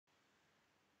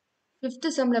Fifth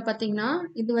சம்ல பார்த்தீங்கன்னா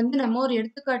இது வந்து நம்ம ஒரு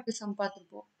எடுத்துக்காட்டு சம்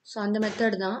பார்த்துருப்போம். ஸோ அந்த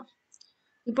மெத்தட் தான்.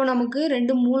 இப்போ நமக்கு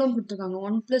ரெண்டு மூலம் கொடுத்துருக்காங்க,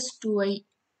 1 + 2i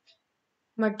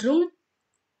மற்றும்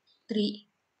 3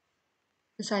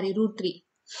 சாரி √3.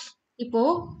 இப்போ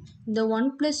இந்த 1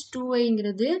 +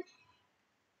 2iங்கிறது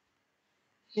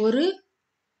ஒரு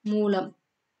மூலம்,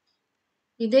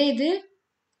 இதே இது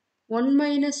 1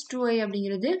 - 2i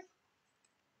அப்படிங்கிறது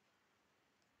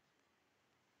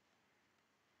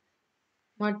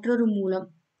மற்றொரு மூலம்.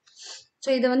 ஸோ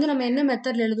இதை வந்து நம்ம என்ன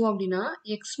மெத்தட்ல எழுதுவோம் அப்படின்னா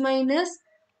x -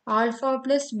 α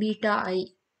 + βi,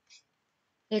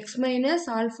 x -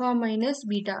 α -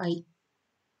 βi.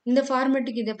 இந்த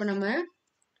ஃபார்மேட்டுக்கு இதை இப்போ நம்ம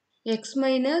x -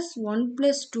 1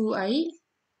 + 2i,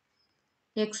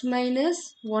 x -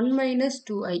 1 -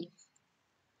 2i.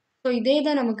 So இதே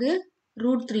தான் நமக்கு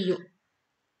 √3யும்.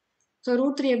 ஸோ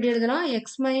 √3 எப்படி எழுதலாம்? x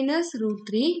 -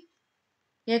 √3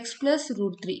 x +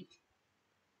 √3.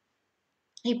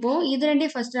 இப்போ இது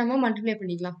ரெண்டையும் ஃபர்ஸ்ட் நம்ம மல்டிப்ளை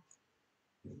பண்ணிக்கலாம்.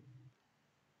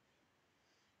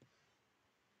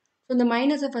 இந்த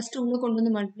மைனஸை ஃபர்ஸ்ட் உள்ள கொண்டு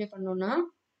வந்து மல்டிப்ளை பண்ணோம்னா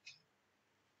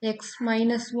x - 1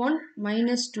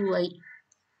 - 2i,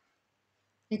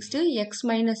 next x -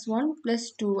 1 +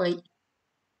 2i.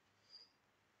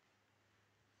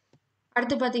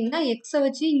 அடுத்து பார்த்தீங்கன்னா எக்ஸை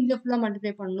வச்சு இங்கே ஃபுல்லாக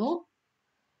மல்டிப்ளை பண்ணணும்.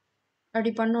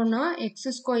 அப்படி பண்ணோம்னா x² -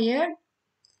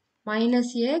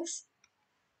 x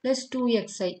 +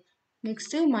 2xi,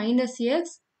 next -x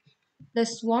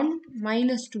 + 1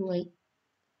 - 2i,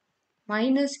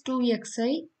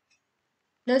 -2xi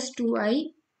 + 2i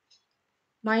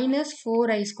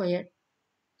 -4i².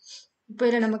 இப்போ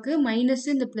இதில் நமக்கு மைனஸ்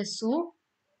இந்த ப்ளஸ்ஸும்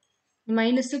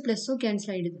மைனஸு ப்ளஸ்ஸும்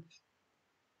கேன்சல் ஆகிடுது.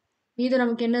 இது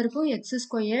நமக்கு என்ன இருக்கும்? x²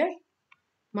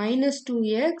 -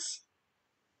 2x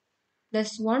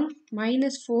 + 1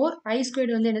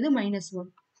 -4i² வந்து என்னது? -1.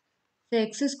 So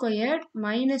x²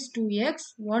 - 2x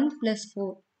 1 +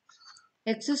 4,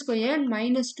 x²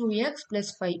 - 2x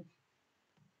 + 5.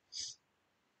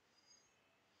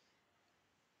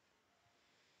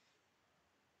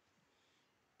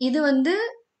 இது வந்து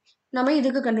நம்ம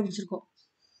இதுக்கு கண்டுபிடிச்சிருக்கோம்.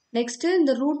 நெக்ஸ்ட்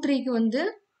இந்த √3க்கு வந்து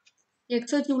x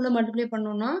வச்சு உள்ள மல்டிப்ளை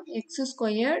பண்ணோம்னா x²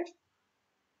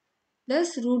 +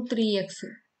 √3x,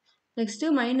 next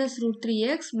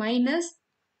 -√3x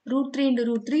 -√3 ×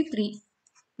 √3 3,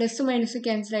 plus minus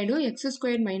cancel ஆகிடும், x² -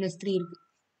 3 இருக்கு.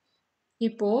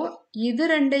 இப்போ இது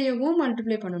ரெண்டையும்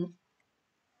மல்டிப்ளை பண்ணணும்.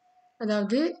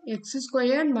 அதாவது x²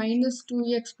 -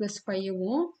 2x +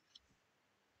 5வும்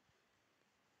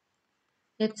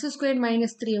x²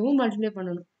 - 3வும் மல்டிப்ளை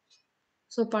பண்ணணும்.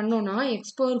 ஸோ பண்ணோம்னா x⁴ -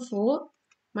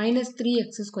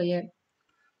 3x²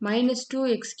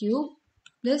 -2x³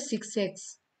 + 6x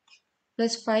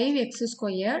 + 5x²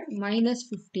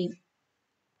 -15.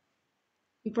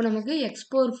 இப்போ நமக்கு x⁴ -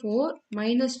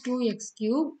 2x³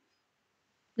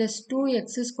 +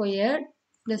 2x²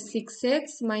 + 6x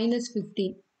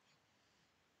 -15.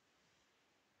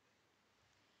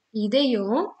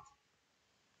 இதையும்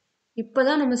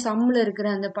இப்போதான் நம்ம சம்மில் இருக்கிற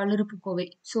அந்த பல்லுறுப்புக்கோவை,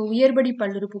 so உயர்படி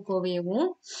பல்லுறுப்புக்கோவையவும்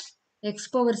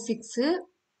x⁴ - 6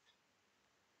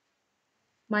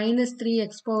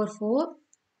 -3x⁴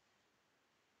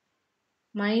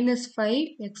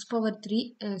 -5x⁴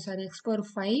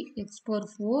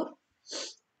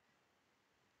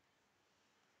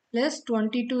 +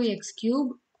 22x³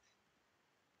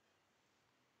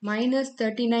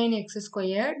 -39x²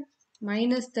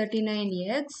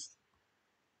 -39x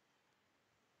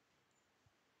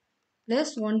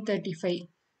 + 135.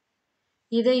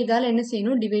 இதை இதால் என்ன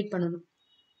செய்யணும்? டிவைட் பண்ணணும்.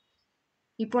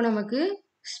 இப்போ நமக்கு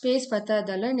ஸ்பேஸ்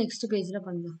பத்தாததால நெக்ஸ்ட் பேஜில்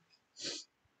பண்ணலாம்.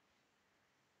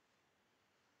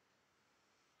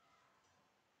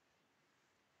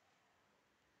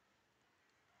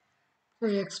 So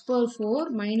x⁴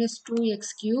 -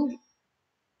 2x³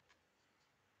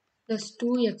 +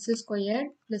 2x²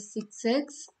 + 6x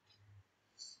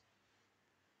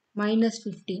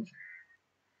 -15.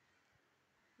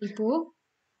 இப்போ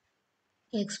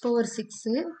x⁴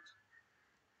 6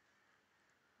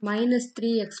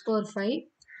 -3x⁴ 5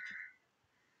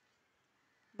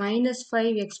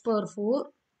 -5x⁴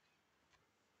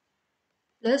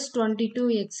 +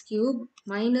 22x³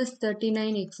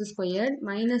 -39x²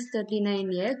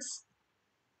 -39x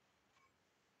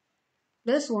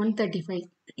 + 135.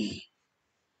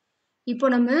 இப்போ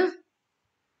நம்ம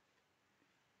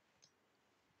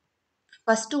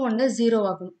ஃபர்ஸ்ட் ஒன்றை 0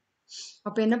 ஆகணும்.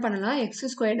 அப்போ என்ன பண்ணலாம்? x²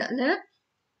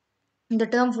 இந்த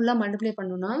டேர்ம் ஃபுல்லாக மல்டிப்ளை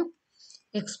பண்ணோம்னா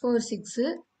x⁴ 6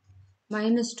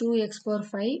 -2x⁴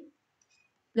 5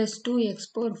 +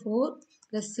 2x⁴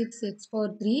 +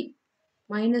 6x⁴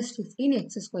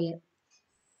 -15x².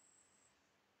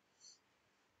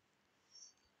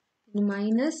 இது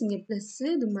மைனஸ், இங்கே ப்ளஸ்ஸு,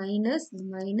 இது மைனஸ், இது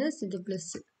மைனஸ், இது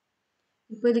ப்ளஸ்ஸு.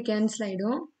 இப்போ இது கேன்சல்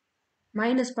ஆகிடும்.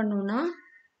 மைனஸ் பண்ணோன்னா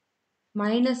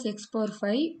minus x power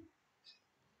 5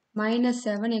 minus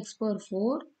 7x power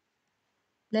 4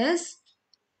 plus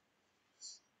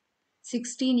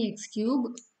 16x cube.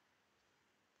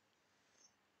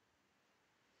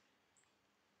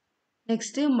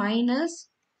 Next minus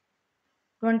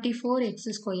 24x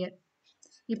square.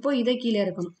 இப்போ இதை கீழே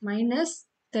இருக்கணும். minus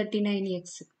 39x.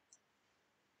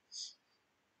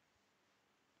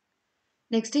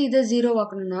 Next இதை 0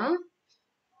 ஆக்கணும்னா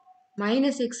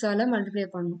minus x ஆல multiply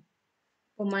பண்ணணும்.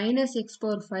 இப்போ minus x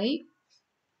power 5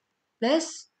 plus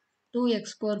 2x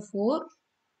power 4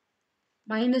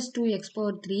 minus 2x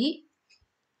power 3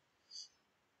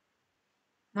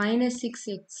 minus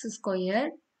 6x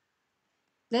squared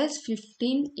plus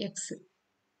 15x.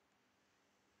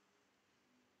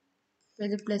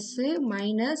 இது plus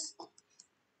minus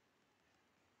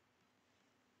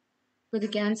இது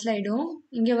cancel ஆயிடும்.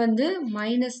 இங்க வந்து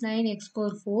minus 9x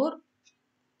power 4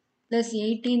 plus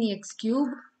 18x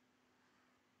cube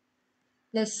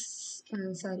plus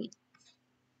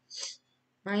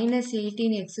minus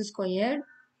 18x squared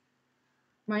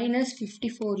minus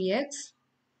 54x.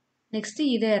 Next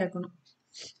இதை இறக்கணும்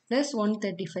plus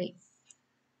 135.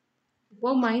 இப்போ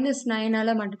minus 9 ஆல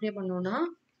multiply பண்ணோம்னா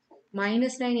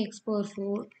minus 9x power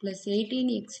 4 plus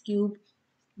 18x cube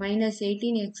minus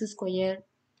 18x squared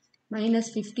minus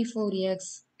 54x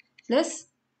plus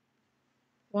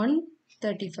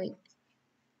 135.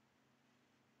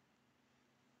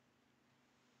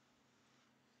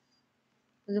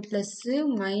 இது plus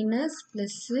minus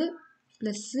plus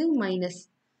plus minus.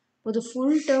 இது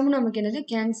full term நமக்கு என்னது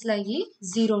cancel ஆகி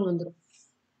 0 வந்துடும்.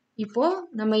 இப்போ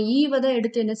நம்ம ஈவை தான்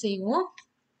எடுத்து என்ன செய்வோம்,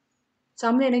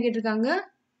 சம்ல என்ன கேட்டிருக்காங்க,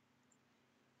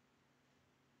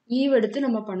 ஈவை எடுத்து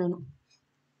நம்ம பண்ணணும்.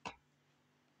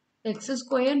 x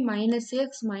squared minus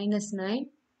x minus 9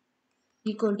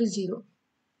 equal to 0.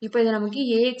 இப்போ இது நமக்கு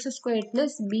ax squared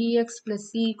plus bx plus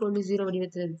c equal to 0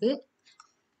 வடிவத்தில் இருக்கு.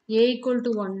 a equal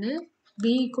to 1, b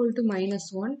equal to minus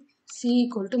 1, c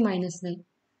equal to minus 9.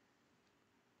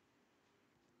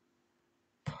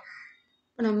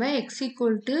 இப்போ நம்ம x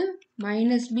equal to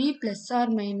minus b plus or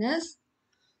minus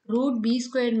root b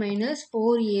squared minus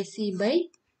 4ac by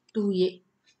 2a.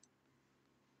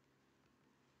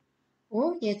 Oh,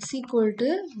 x equal to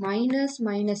minus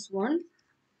minus 1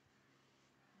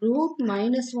 root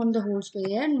minus 1 the whole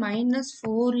square minus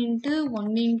 4 into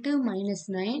 1 into minus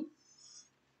 9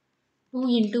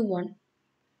 2 into 1.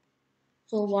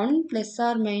 So 1 plus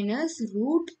or minus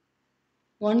root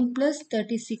 1 plus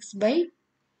 36 by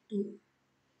 2.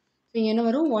 So என்ன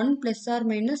வரும் 1 plus or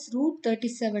minus root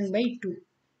 37 by 2.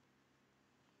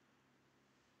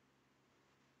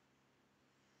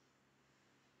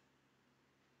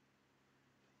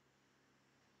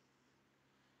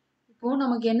 இப்போ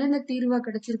நமக்கு என்னென்ன தீர்வா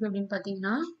கிடைச்சிருக்கு அப்படின்னு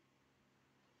பார்த்தீங்கன்னா,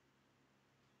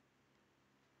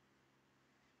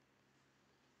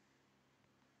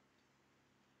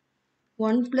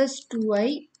 one plus 2i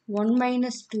 1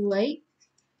 minus 2i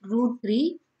root 3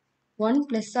 1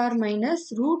 plus or minus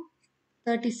root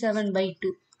 37 by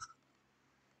 2.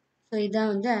 So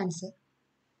இதான் வந்து answer.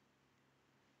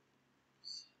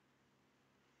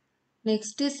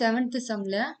 Next 7th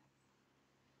சம்ல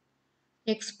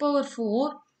x power 4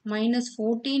 minus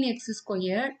 14x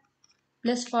squared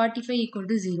plus 45 equal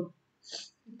to 0.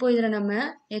 இப்போ இதில் நம்ம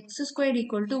x squared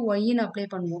equal to y ன்னு அப்ளை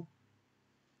பண்ணுவோம்.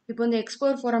 இப்போ இந்த x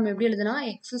power 4 நம்ம எப்படி எழுதுனா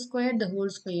x squared the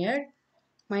whole squared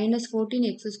minus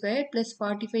 14x squared plus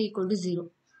 45 equal to 0.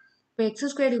 இப்போ x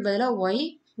squared க்கு பதிலாக y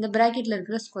இந்த bracketல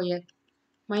இருக்கிற square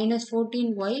minus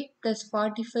 14y plus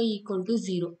 45 equal to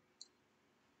 0.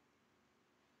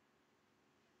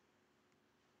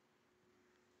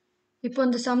 இப்போ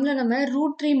இந்த சம்ல நம்ம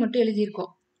ரூட் 3 மட்டும் எழுதியிருக்கோம்.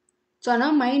 ஸோ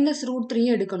ஆனால் மைனஸ் ரூட் 3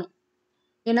 எடுக்கணும்.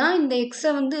 ஏன்னா இந்த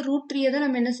எக்ஸை வந்து ரூட் 3 தான்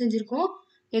நம்ம என்ன செஞ்சுருக்கோம்,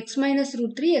 X minus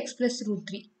root 3 X plus root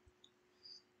 3.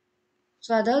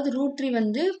 So அதாவது ரூட் 3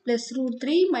 வந்து பிளஸ் ரூட்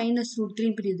 3 மைனஸ் ரூட்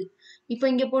 3 பிரியுது. இப்போ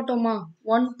இங்கே போட்டோமா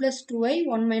 1 plus 2i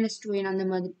 1 minus 2i அந்த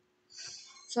மாதிரி.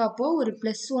 ஸோ அப்போது ஒரு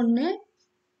ப்ளஸ் 1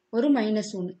 ஒரு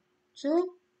மைனஸ் 1. ஸோ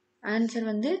ஆன்சர்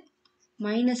வந்து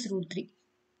மைனஸ் ரூட் 3.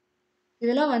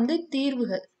 இதெல்லாம் வந்து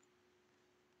தீர்வுகள்.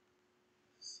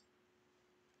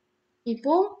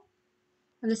 இப்போ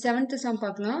அந்த 7th சம்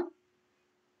பார்க்கலாம்.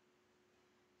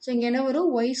 ஸோ இங்கே என்ன வரும்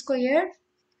Y square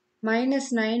minus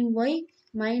 9y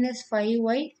minus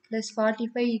 5y plus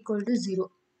 45 equal to 0.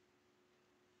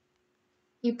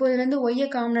 இப்போ இதுலேருந்து ஒய்யை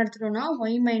காமன் எடுத்துட்டோம்னா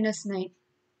ஒய் மைனஸ் 9.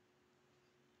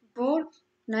 இப்போ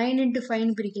 9 into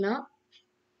 5 பிரிக்கலாம்.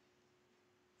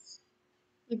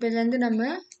 இப்போ இதுலேருந்து நம்ம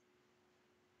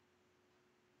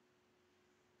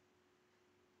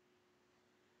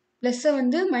ப்ளஸ்ஸை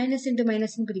வந்து மைனஸ் இன்ட்டு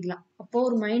மைனஸ்ன்னு பிரிக்கலாம். அப்போது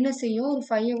ஒரு மைனஸையும் ஒரு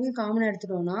 5ஐயும் காமனாக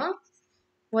எடுத்துட்டோம்னா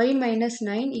Y minus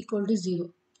 9 equal to 0.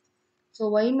 So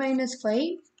Y minus 5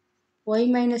 Y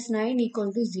minus 9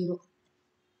 equal to 0.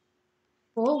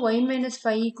 இப்போது Y minus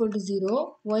 5 equal to 0,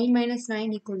 Y minus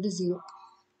 9 equal to 0.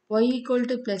 y equal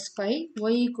to plus 5,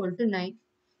 y equal to 9.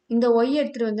 இந்த y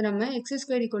எடுத்துட்டு வந்து நம்ம x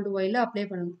squared equal to y apply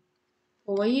பண்ணணும்.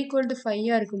 y equal to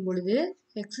 5 இருக்கும் பொழுது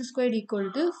x squared equal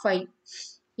to 5.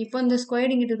 இப்போ இந்த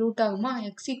ஸ்கொயர்டு இங்கிட்டு ரூட் ஆகுமா,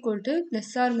 x equal to plus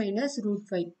or minus root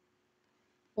 5.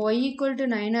 y equal to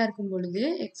 9 இருக்கும் பொழுது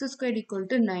x squared equal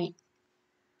to 9.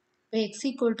 இப்போ x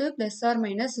equal to plus or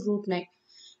minus root 9.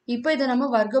 இப்போ இதை நம்ம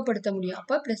வர்க்கப்படுத்த முடியும்.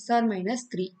 அப்போ plus or minus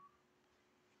 3.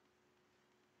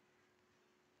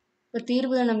 இப்போ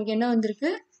தீர்வுல நமக்கு என்ன வந்திருக்கு,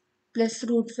 plus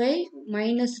root 5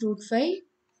 minus root 5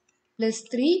 plus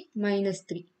 3 minus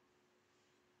 3.